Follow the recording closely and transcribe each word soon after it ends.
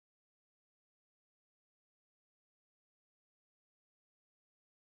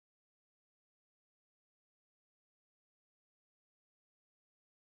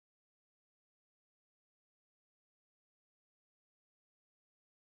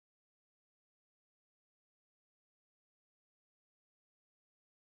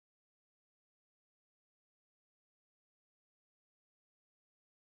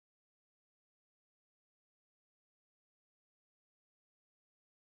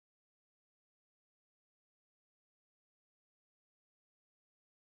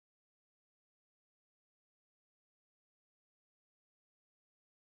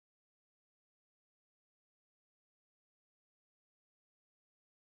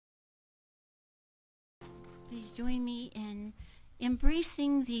Please join me in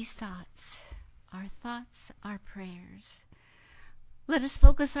embracing these thoughts. Our thoughts are prayers. Let us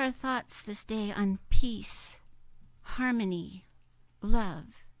focus our thoughts this day on peace, harmony,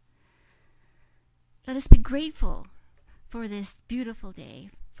 love. Let us be grateful for this beautiful day,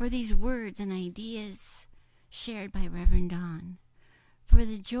 for these words and ideas shared by Reverend Dawn, for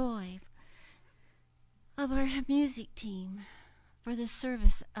the joy of our music team, for the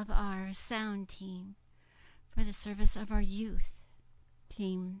service of our sound team, for the service of our youth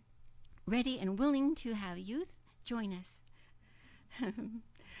team, ready and willing to have youth join us.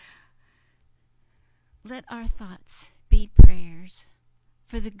 Let our thoughts be prayers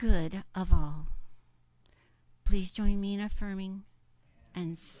for the good of all. Please join me in affirming,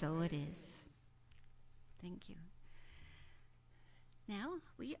 and so it is. Thank you. Now,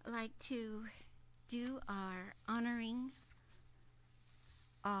 we like to do our honoring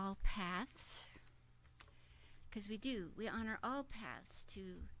all paths, because we honor all paths to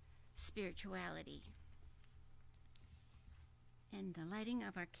spirituality. And the lighting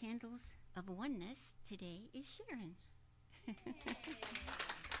of our candles of oneness today is Sharon.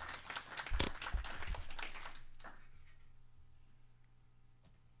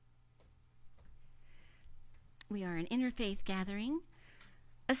 We are an interfaith gathering,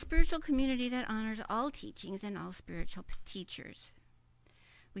 a spiritual community that honors all teachings and all spiritual teachers.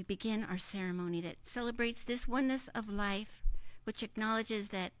 We begin our ceremony that celebrates this oneness of life, which acknowledges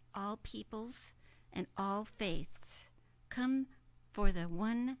that all peoples and all faiths come for the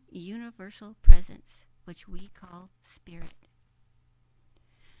one universal presence, which we call Spirit.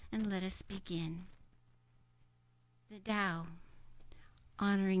 And let us begin. The Tao,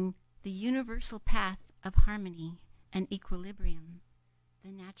 honoring the universal path of harmony and equilibrium,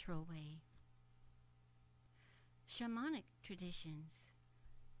 the natural way. Shamanic traditions,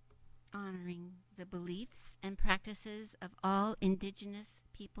 honoring the beliefs and practices of all indigenous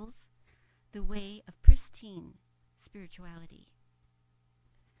peoples, the way of pristine spirituality.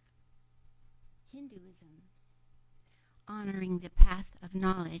 Hinduism, honoring the path of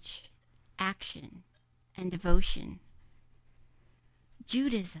knowledge, action, and devotion.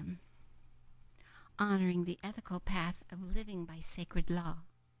 Judaism, honoring the ethical path of living by sacred law.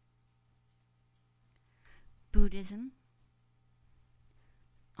 Buddhism,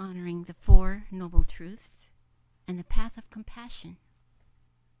 honoring the Four Noble Truths and the path of compassion.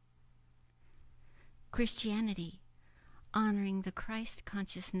 Christianity, honoring the Christ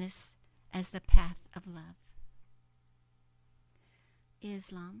consciousness as the path of love.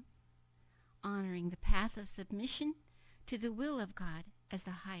 Islam, honoring the path of submission to the will of God as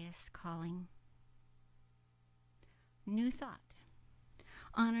the highest calling. New Thought,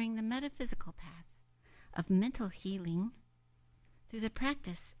 honoring the metaphysical path of mental healing through the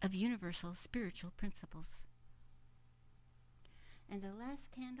practice of universal spiritual principles. And the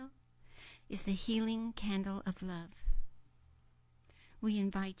last candle is the healing candle of love. We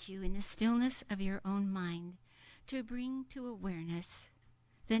invite you in the stillness of your own mind to bring to awareness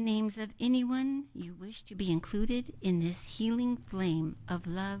the names of anyone you wish to be included in this healing flame of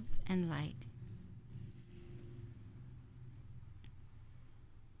love and light.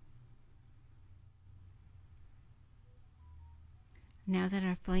 Now that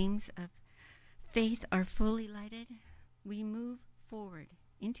our flames of faith are fully lighted, we move forward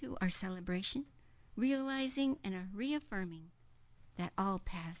into our celebration, realizing and reaffirming that all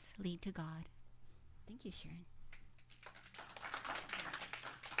paths lead to God. Thank you, Sharon.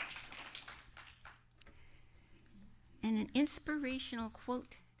 And an inspirational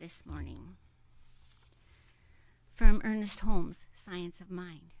quote this morning from Ernest Holmes' Science of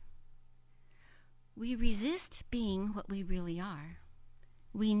Mind. We resist being what we really are.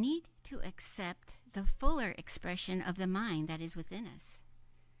 We need to accept the fuller expression of the mind that is within us.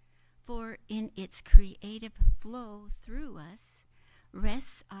 For in its creative flow through us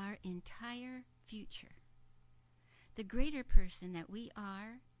rests our entire future, the greater person that we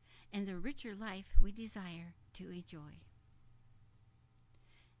are, and the richer life we desire to enjoy.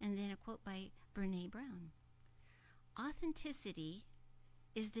 And then a quote by Brene Brown. Authenticity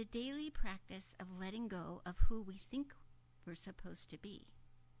is the daily practice of letting go of who we think we're supposed to be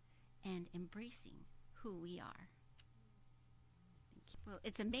and embracing who we are. Well,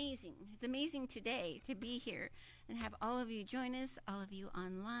 it's amazing. It's amazing today to be here and have all of you join us, all of you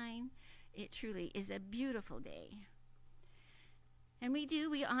online. It truly is a beautiful day. And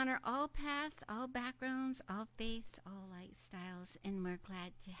we honor all paths, all backgrounds, all faiths, all lifestyles, and we're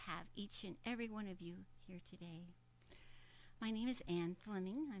glad to have each and every one of you here today. My name is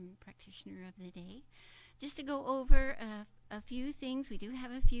Fleming. I'm practitioner of the day. Just to go over a few things, we do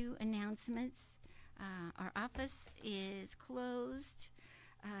have a few announcements. Our office is closed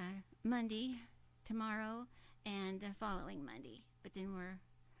Monday, tomorrow, and the following Monday. But then we're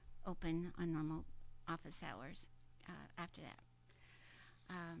open on normal office hours after that.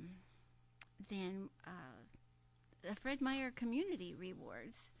 Then the Fred Meyer Community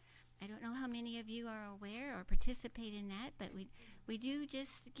Rewards. I don't know how many of you are aware or participate in that, but we do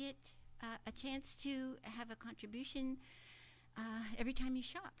just get a chance to have a contribution every time you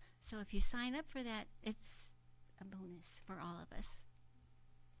shop. So if you sign up for that, it's a bonus for all of us.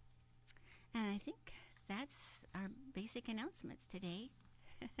 And I think that's our basic announcements today.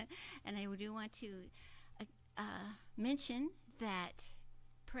 And I do want to mention that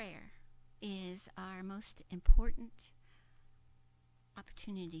prayer is our most important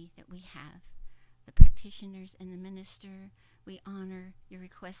opportunity that we have. The practitioners and the minister, we honor your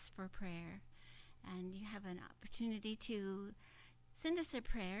requests for prayer. And you have an opportunity to send us a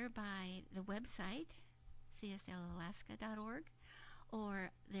prayer by the website, cslalaska.org,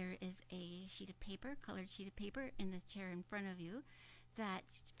 or there is a sheet of paper, colored sheet of paper in the chair in front of you that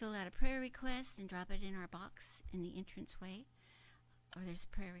fill out a prayer request and drop it in our box in the entranceway. Or there's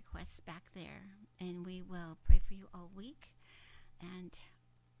prayer requests back there, and we will pray for you all week, and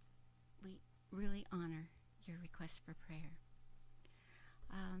we really honor your request for prayer.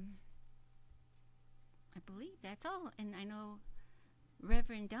 I believe that's all, and I know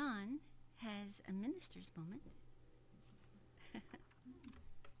Reverend Don has a minister's moment.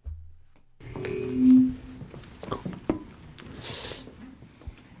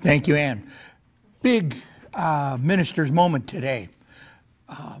 Thank you, Ann. Big minister's moment today.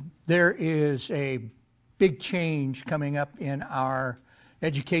 There is a big change coming up in our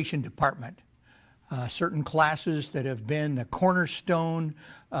education department. Certain classes that have been the cornerstone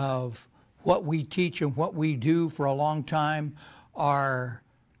of what we teach and what we do for a long time are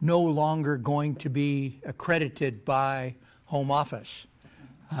no longer going to be accredited by home office.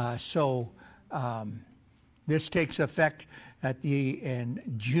 This takes effect in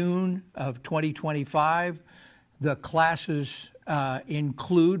June of 2025. The classes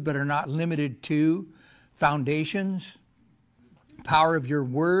include, but are not limited to, foundations, power of your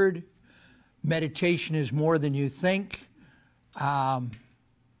word, meditation is more than you think,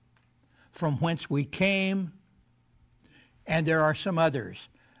 from whence we came, and there are some others.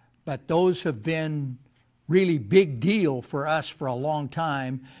 But those have been really big deal for us for a long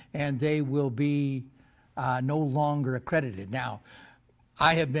time, and they will be no longer accredited. Now,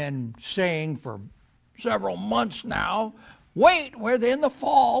 I have been saying for several months now, wait, in the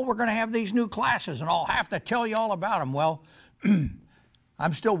fall, we're going to have these new classes, and I'll have to tell you all about them. Well,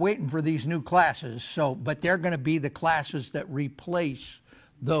 I'm still waiting for these new classes, but they're going to be the classes that replace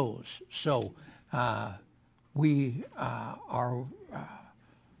those. So we are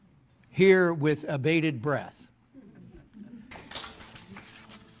here with abated breath.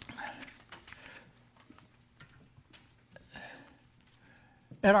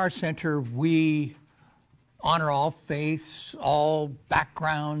 At our center, we honor all faiths, all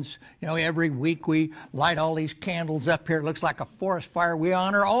backgrounds. You know, every week we light all these candles up here. It looks like a forest fire. We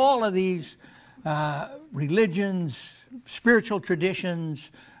honor all of these religions, spiritual traditions,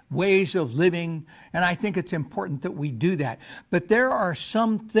 ways of living, and I think it's important that we do that. But there are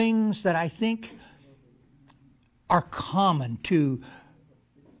some things that I think are common to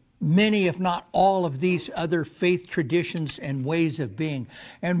many, if not all, of these other faith traditions and ways of being.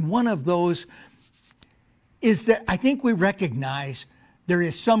 And one of those is that I think we recognize there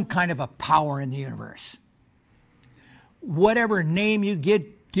is some kind of a power in the universe. Whatever name you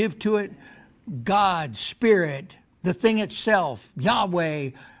give to it, God, Spirit, the thing itself,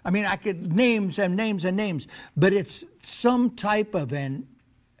 Yahweh, I mean, I could names and names and names, but it's some type of an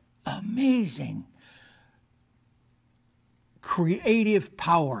amazing creative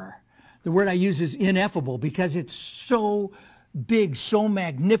power. The word I use is ineffable because it's so big, so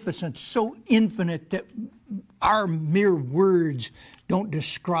magnificent, so infinite that our mere words don't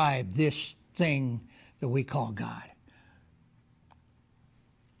describe this thing that we call God.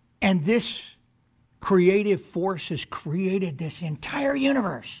 And this creative force has created this entire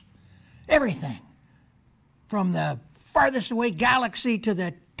universe. Everything. From the farthest away galaxy to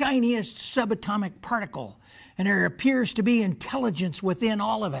the tiniest subatomic particle. And there appears to be intelligence within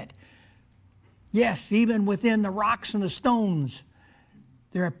all of it. Yes, even within the rocks and the stones,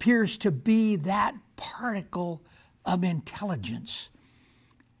 there appears to be that particle of intelligence.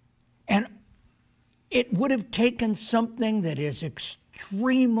 And it would have taken something that is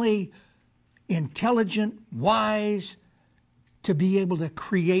extremely intelligent, wise, to be able to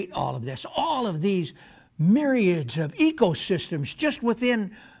create all of this. All of these myriads of ecosystems just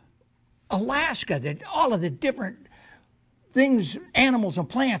within Alaska, that all of the different things, animals and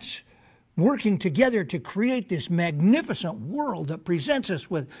plants working together to create this magnificent world that presents us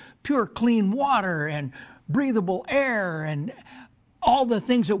with pure clean water and breathable air and all the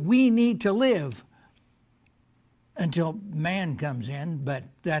things that we need to live until man comes in, but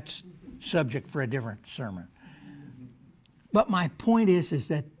that's subject for a different sermon. But my point is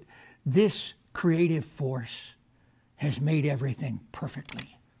that this creative force has made everything perfect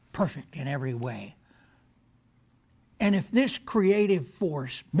in every way. And if this creative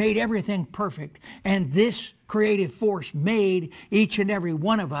force made everything perfect, and this creative force made each and every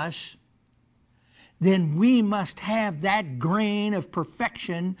one of us, then we must have that grain of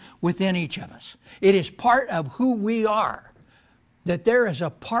perfection within each of us. It is part of who we are, that there is a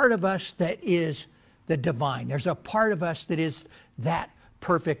part of us that is the divine. There's a part of us that is that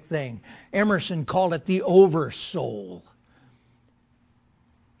perfect thing. Emerson called it the oversoul.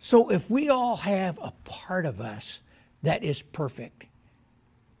 So if we all have a part of us that is perfect,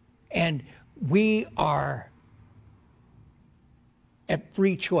 and we are at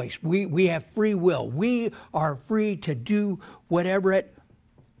free choice, we have free will, we are free to do whatever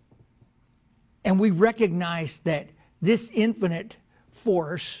and we recognize that this infinite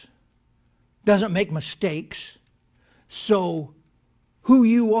force doesn't make mistakes, so who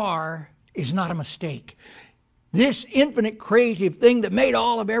you are is not a mistake. This infinite creative thing that made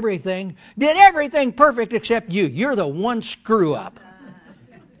all of everything did everything perfect except you. You're the one screw up.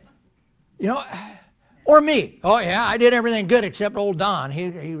 You know, or me. Oh yeah, I did everything good except old Don.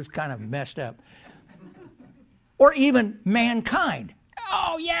 He was kind of messed up. Or even mankind.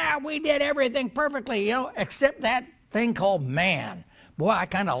 Oh yeah, we did everything perfectly, you know, except that thing called man. Boy, I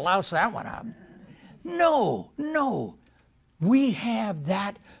kind of loused that one up. No. We have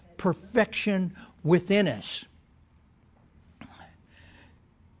that perfection within us.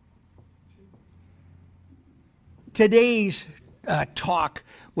 Today's talk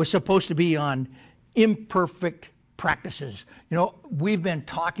was supposed to be on imperfect practices. You know, we've been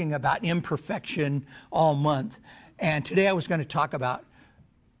talking about imperfection all month, and today I was going to talk about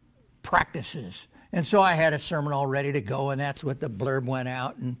practices. And so I had a sermon all ready to go, and that's what the blurb went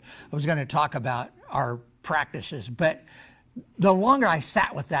out, and I was going to talk about our practices. But the longer I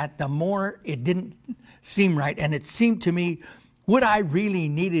sat with that, the more it didn't seem right. And it seemed to me what I really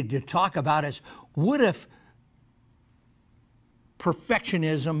needed to talk about is, what if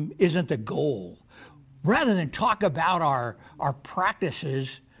perfectionism isn't the goal? Rather than talk about our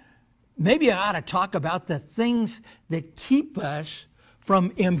practices, maybe I ought to talk about the things that keep us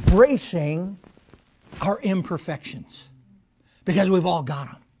from embracing our imperfections, because we've all got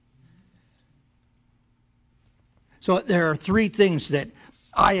them. So there are three things that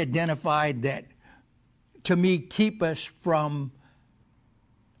I identified that, to me, keep us from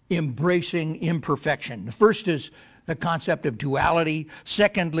embracing imperfection. The first is the concept of duality.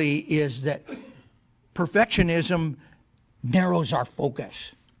 Secondly is that perfectionism narrows our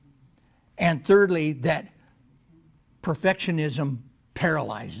focus. And thirdly, that perfectionism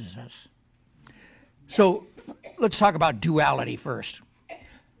paralyzes us. So let's talk about duality first.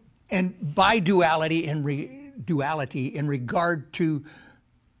 And by duality in regard to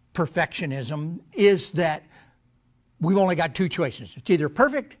perfectionism is that we've only got two choices. It's either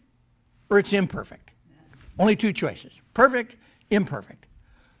perfect or it's imperfect. Only two choices: perfect, imperfect.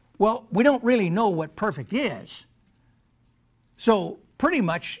 Well, we don't really know what perfect is. So pretty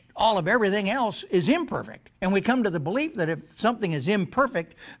much all of everything else is imperfect. And we come to the belief that if something is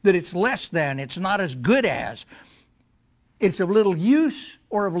imperfect, that it's less than, it's not as good as, it's of little use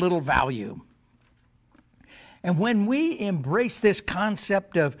or of little value. And when we embrace this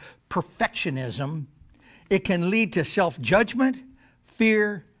concept of perfectionism, it can lead to self-judgment,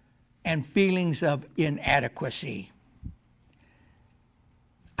 fear, and feelings of inadequacy.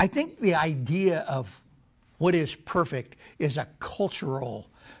 I think the idea of what is perfect is a cultural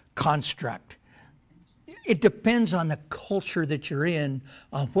construct. It depends on the culture that you're in,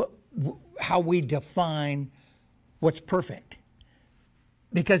 on how we define what's perfect,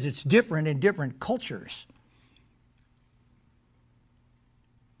 because it's different in different cultures.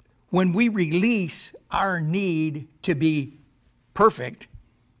 When we release our need to be perfect,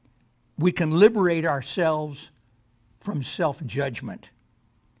 we can liberate ourselves from self-judgment.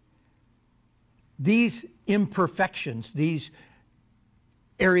 These imperfections, these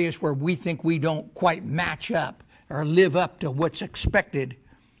areas where we think we don't quite match up or live up to what's expected,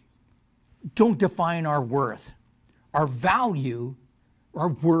 don't define our worth. Our value, our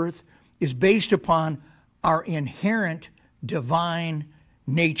worth, is based upon our inherent divine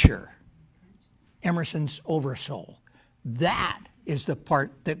nature, Emerson's oversoul. That is the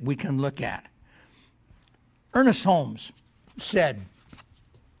part that we can look at. Ernest Holmes said,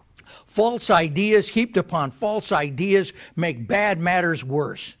 "False ideas heaped upon false ideas make bad matters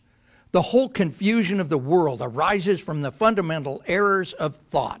worse. The whole confusion of the world arises from the fundamental errors of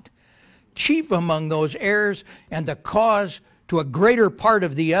thought. Chief among those errors, and the cause to a greater part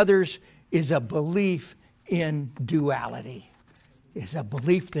of the others, is a belief in duality, is a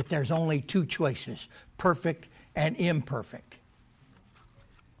belief that there's only two choices, perfect and imperfect."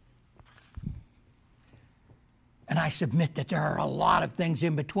 And I submit that there are a lot of things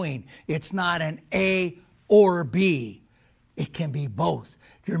in between. It's not an A or B. It can be both.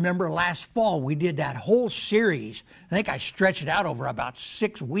 Do you remember last fall we did that whole series? I think I stretched it out over about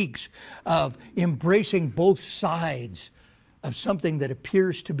 6 weeks of embracing both sides of something that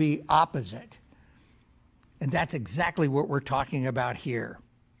appears to be opposite. And that's exactly what we're talking about here.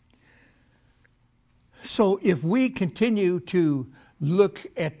 So if we continue to look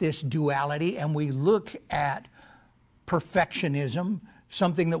at this duality and we look at perfectionism,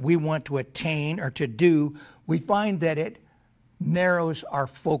 something that we want to attain or to do, we find that it narrows our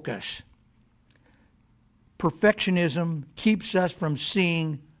focus. Perfectionism keeps us from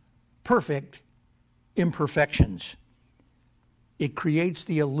seeing perfect imperfections. It creates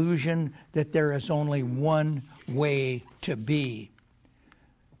the illusion that there is only one way to be.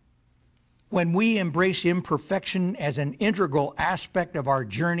 When we embrace imperfection as an integral aspect of our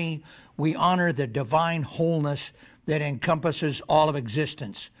journey, we honor the divine wholeness that encompasses all of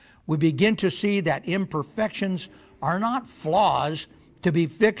existence. We begin to see that imperfections are not flaws to be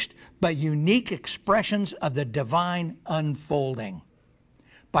fixed, but unique expressions of the divine unfolding.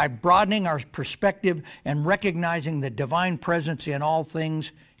 By broadening our perspective and recognizing the divine presence in all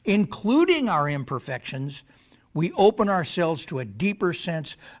things, including our imperfections, we open ourselves to a deeper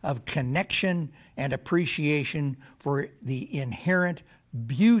sense of connection and appreciation for the inherent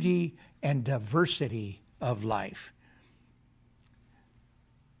beauty and diversity of life.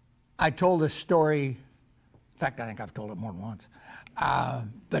 I told a story, in fact, I think I've told it more than once,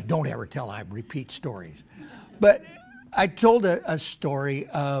 but don't ever tell I repeat stories. But I told a story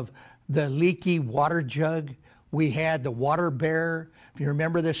of the leaky water jug. We had the water bear, if you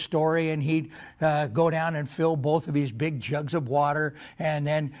remember this story, and he'd go down and fill both of his big jugs of water and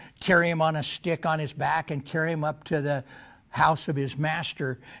then carry him on a stick on his back and carry him up to the house of his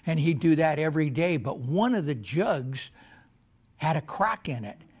master, and he'd do that every day. But one of the jugs had a crack in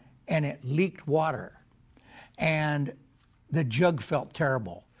it, and it leaked water. And the jug felt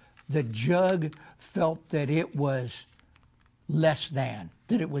terrible. The jug felt that it was less than,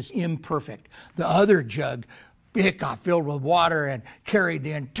 that it was imperfect. The other jug, it got filled with water and carried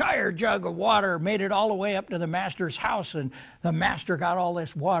the entire jug of water, made it all the way up to the master's house, and the master got all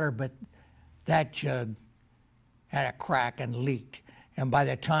this water, but that jug had a crack and leaked. And by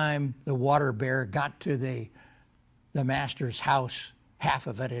the time the water bear got to the master's house, half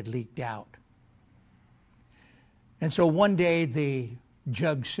of it had leaked out. And so one day the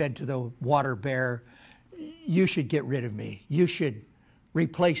jug said to the water bear, "You should get rid of me. You should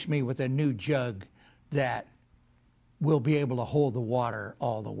replace me with a new jug that will be able to hold the water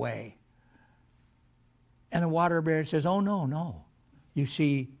all the way." And the water bear says, "Oh, no, no. You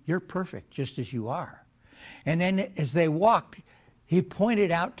see, you're perfect just as you are." And then as they walked, he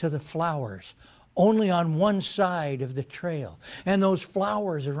pointed out to the flowers only on one side of the trail. And those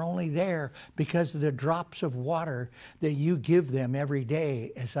flowers are only there because of the drops of water that you give them every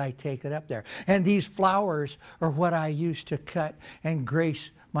day as I take it up there. And these flowers are what I use to cut and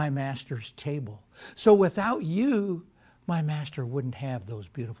grace my master's table. So without you, my master wouldn't have those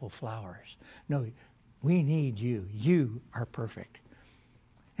beautiful flowers. No, we need you. You are perfect.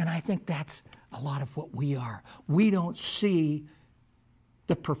 And I think that's a lot of what we are. We don't see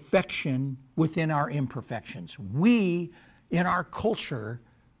the perfection within our imperfections. We, in our culture,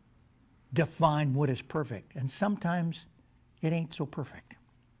 define what is perfect. And sometimes it ain't so perfect.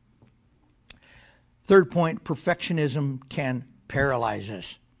 Third point, perfectionism can paralyze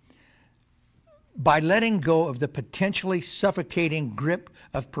us. By letting go of the potentially suffocating grip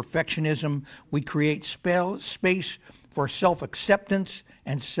of perfectionism, we create space for self-acceptance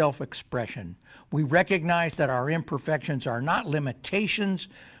and self-expression. We recognize that our imperfections are not limitations,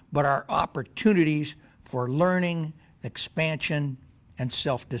 but are opportunities for learning, expansion, and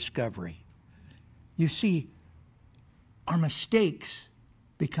self-discovery. You see, our mistakes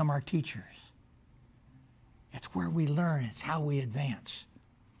become our teachers. It's where we learn. It's how we advance.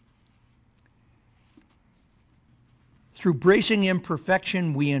 Through bracing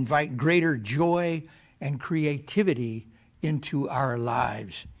imperfection, we invite greater joy and creativity into our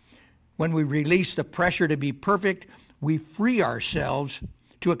lives. When we release the pressure to be perfect, we free ourselves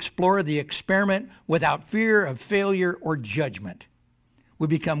to explore the experiment without fear of failure or judgment. We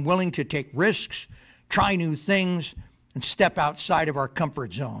become willing to take risks, try new things, and step outside of our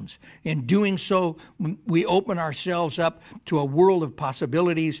comfort zones. In doing so, we open ourselves up to a world of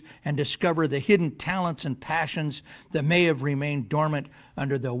possibilities and discover the hidden talents and passions that may have remained dormant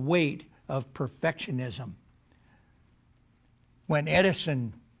under the weight of perfectionism. When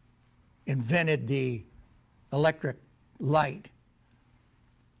Edison invented the electric light,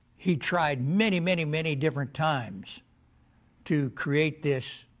 he tried many different times to create this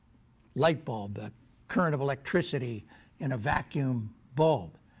light bulb, a current of electricity in a vacuum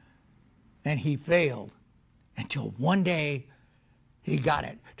bulb. And he failed until one day he got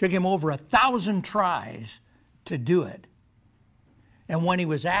it. It took him over 1,000 tries to do it. And when he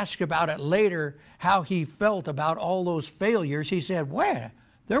was asked about it later, how he felt about all those failures, he said, well,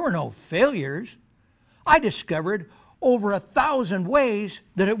 there were no failures. I discovered over 1,000 ways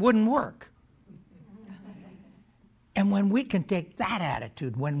that it wouldn't work. And when we can take that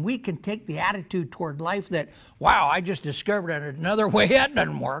attitude, when we can take the attitude toward life that, wow, I just discovered another way that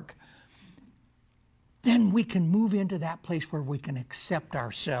doesn't work, then we can move into that place where we can accept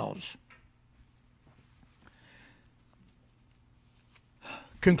ourselves.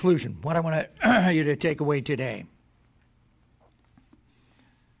 Conclusion, what I want you to take away today.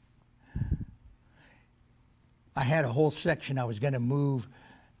 I had a whole section I was going to move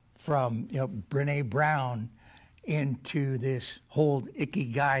from Brene Brown into this whole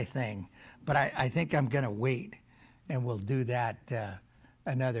ikigai thing, but I think I'm going to wait, and we'll do that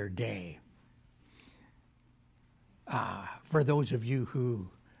another day. For those of you who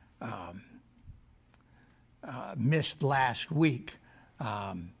missed last week,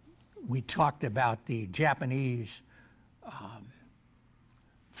 we talked about the Japanese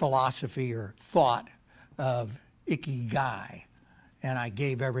philosophy or thought of ikigai. And I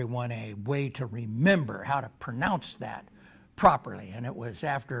gave everyone a way to remember how to pronounce that properly. And it was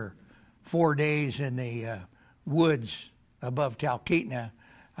after 4 days in the woods above Talkeetna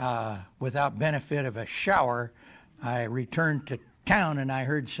without benefit of a shower, I returned to town and I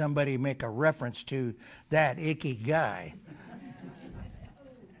heard somebody make a reference to that ikigai.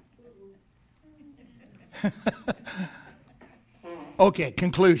 Okay,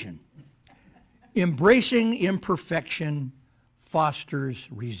 conclusion. Embracing imperfection fosters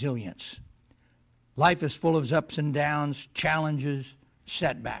resilience. Life is full of ups and downs, challenges,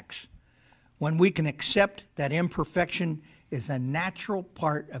 setbacks. When we can accept that imperfection is a natural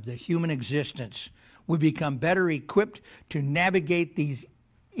part of the human existence, we become better equipped to navigate these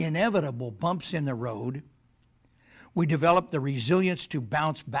inevitable bumps in the road. We develop the resilience to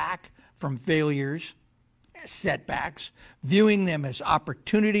bounce back from failures, setbacks, viewing them as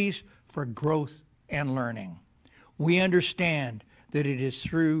opportunities for growth and learning. We understand that it is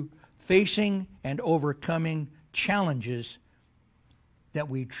through facing and overcoming challenges that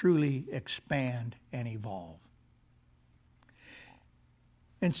we truly expand and evolve.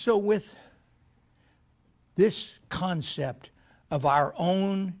 And so with this concept of our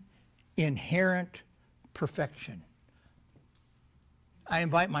own inherent perfection, I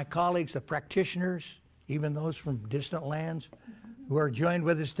invite my colleagues, the practitioners, even those from distant lands who are joined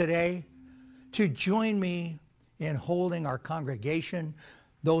with us today, to join me in holding our congregation,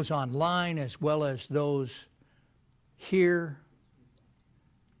 those online as well as those here,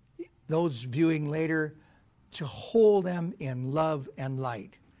 those viewing later, to hold them in love and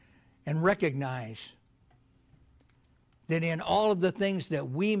light and recognize that in all of the things that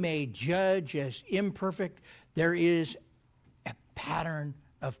we may judge as imperfect, there is a pattern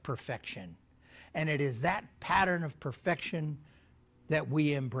of perfection. And it is that pattern of perfection that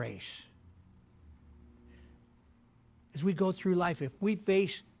we embrace. As we go through life, if we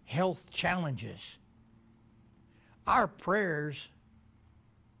face health challenges, our prayers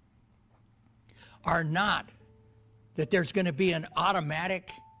are not that there's going to be an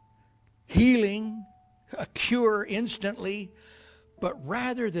automatic healing, a cure instantly, but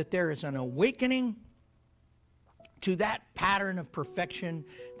rather that there is an awakening to that pattern of perfection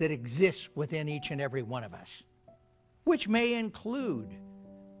that exists within each and every one of us, which may include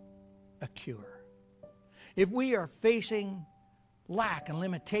a cure. If we are facing lack and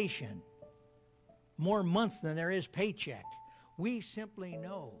limitation, more month than there is paycheck, we simply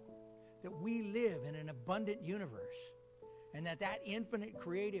know that we live in an abundant universe and that infinite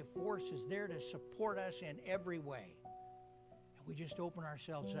creative force is there to support us in every way. And we just open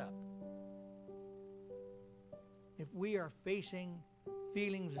ourselves up. If we are facing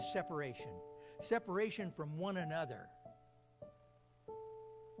feelings of separation from one another,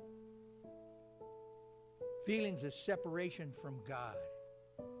 feelings of separation from God,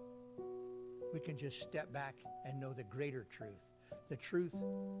 we can just step back and know the greater truth. The truth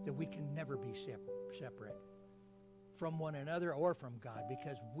that we can never be separate from one another or from God,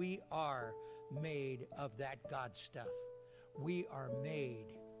 because we are made of that God stuff. We are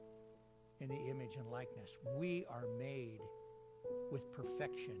made in the image and likeness. We are made with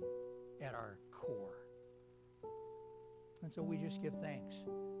perfection at our core. And so we just give thanks.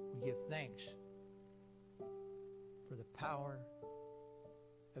 We give thanks for the power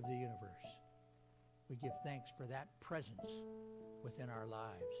of the universe. We give thanks for that presence within our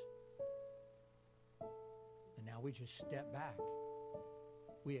lives. And now we just step back.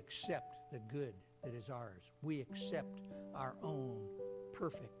 We accept the good that is ours. We accept our own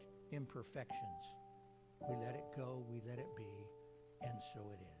perfect imperfections. We let it go, we let it be, and so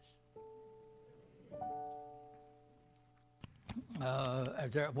it is.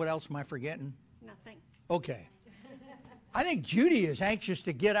 What else am I forgetting? Nothing. Okay. I think Judy is anxious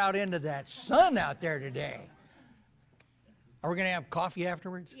to get out into that sun out there today. Are we going to have coffee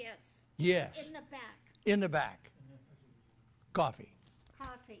afterwards? Yes. Yes. In the back. In the back. Coffee.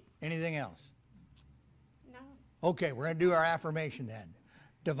 Coffee. Anything else? No. Okay, we're going to do our affirmation then.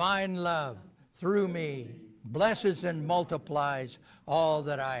 Divine love through me blesses and multiplies all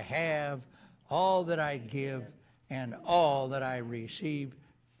that I have, all that I give, and all that I receive.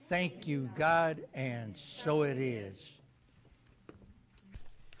 Thank you, God, and so it is.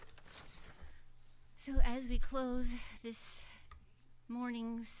 So as we close this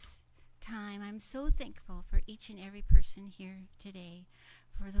morning's time, I'm so thankful for each and every person here today.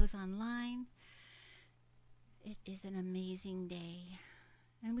 For those online, it is an amazing day.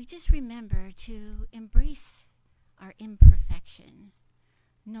 And we just remember to embrace our imperfection,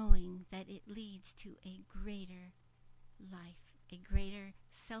 knowing that it leads to a greater life, a greater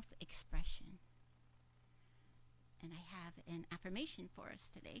self-expression. And I have an affirmation for us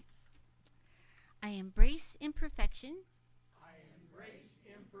today. I embrace imperfection. I embrace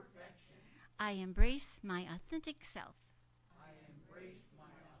imperfection. I embrace my authentic self. I embrace my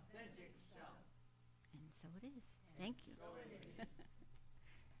authentic self. And so it is. Thank you. So it is.